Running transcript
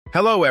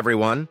Hello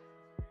everyone!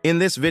 In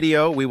this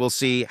video, we will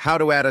see how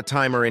to add a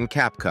timer in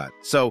Capcut,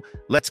 so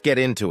let's get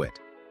into it.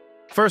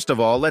 First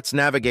of all, let's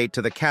navigate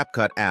to the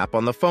Capcut app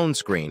on the phone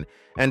screen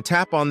and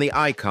tap on the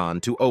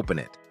icon to open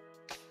it.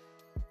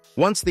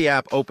 Once the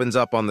app opens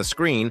up on the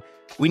screen,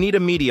 we need a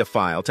media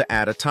file to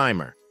add a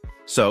timer.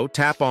 So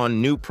tap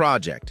on New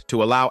Project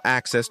to allow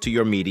access to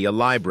your media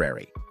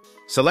library.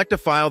 Select a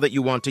file that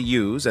you want to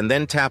use and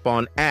then tap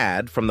on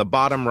Add from the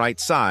bottom right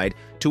side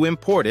to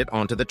import it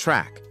onto the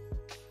track.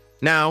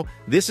 Now,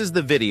 this is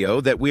the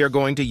video that we are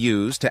going to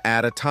use to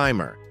add a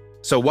timer.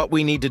 So what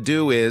we need to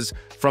do is,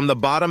 from the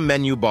bottom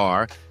menu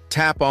bar,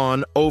 tap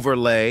on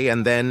Overlay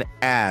and then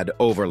Add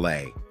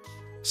Overlay.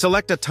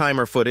 Select a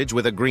timer footage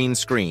with a green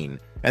screen,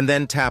 and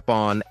then tap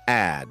on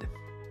Add.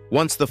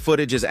 Once the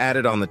footage is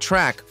added on the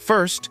track,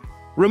 first,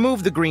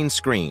 remove the green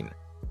screen.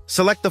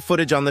 Select the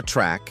footage on the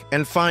track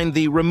and find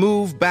the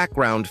Remove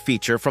Background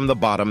feature from the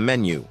bottom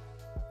menu.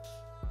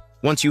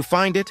 Once you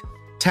find it,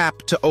 tap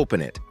to open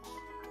it.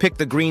 Pick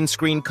the green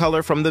screen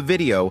color from the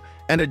video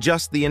and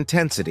adjust the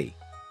intensity.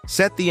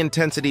 Set the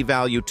intensity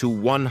value to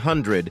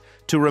 100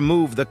 to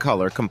remove the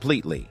color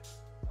completely.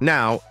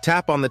 Now,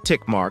 tap on the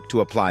tick mark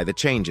to apply the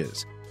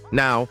changes.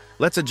 Now,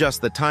 let's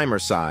adjust the timer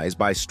size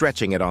by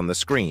stretching it on the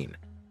screen.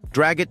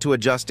 Drag it to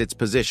adjust its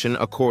position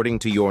according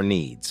to your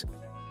needs.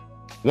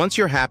 Once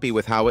you're happy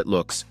with how it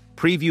looks,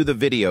 preview the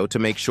video to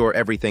make sure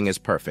everything is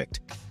perfect.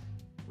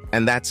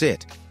 And that's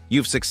it.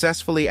 You've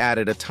successfully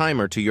added a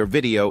timer to your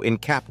video in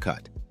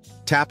Capcut.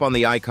 Tap on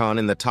the icon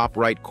in the top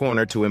right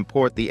corner to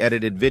import the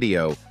edited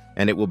video,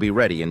 and it will be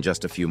ready in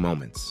just a few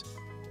moments.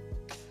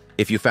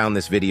 If you found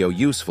this video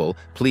useful,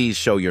 please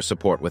show your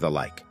support with a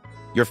like.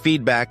 Your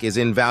feedback is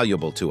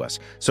invaluable to us,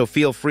 so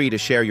feel free to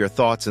share your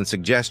thoughts and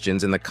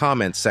suggestions in the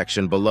comments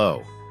section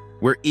below.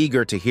 We're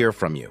eager to hear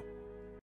from you.